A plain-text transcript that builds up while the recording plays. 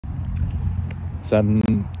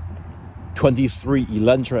Some 23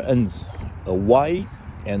 Elantra ends, a white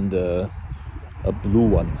and a blue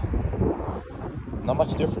one. Not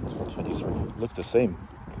much difference for 23. Look the same.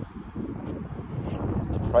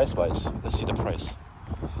 The price wise, let's see the price.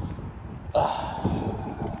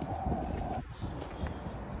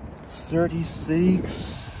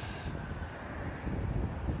 36.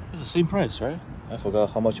 It's the same price, right? I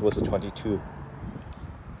forgot how much was the 22.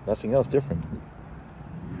 Nothing else different.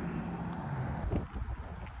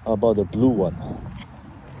 How about the blue one?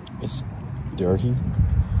 It's dirty.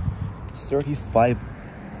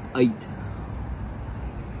 35.8.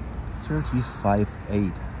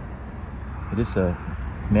 35.8. It is a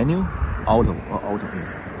manual, auto, or auto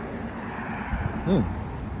here.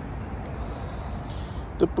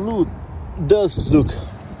 The blue does look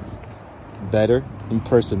better in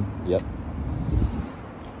person. Yep.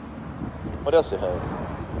 What else they have?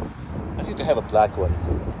 I think they have a black one.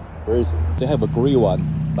 Where is it? They have a gray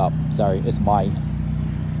one. Oh, sorry, it's mine.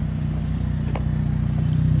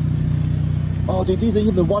 Oh, they didn't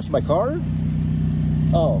even wash my car?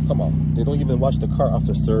 Oh, come on. They don't even wash the car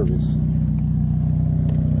after service.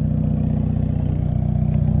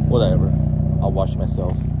 Whatever. I'll wash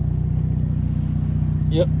myself.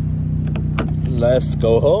 Yep. Let's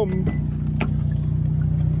go home.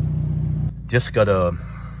 Just got a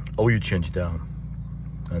oil change down.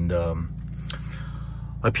 And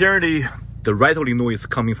apparently the rattling noise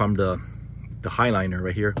coming from the highliner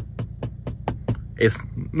right here is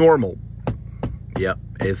normal. Yeah,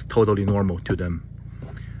 it's totally normal to them.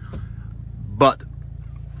 But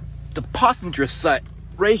the passenger side,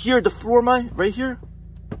 right here, the floor mat, right here,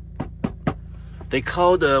 they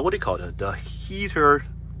call the, what do you call it? The heater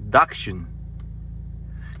duction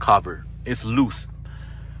cover. It's loose.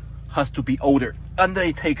 Has to be older. And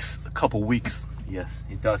it takes a couple weeks. Yes,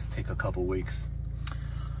 it does take a couple weeks.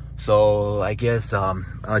 So I guess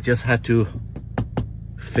I just have to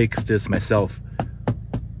fix this myself.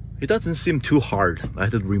 It doesn't seem too hard. I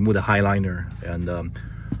have to remove the highliner and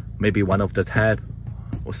maybe one of the tab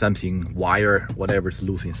or something, wire, whatever is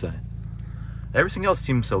loose inside. Everything else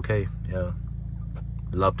seems okay. Yeah,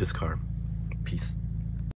 love this car. Peace.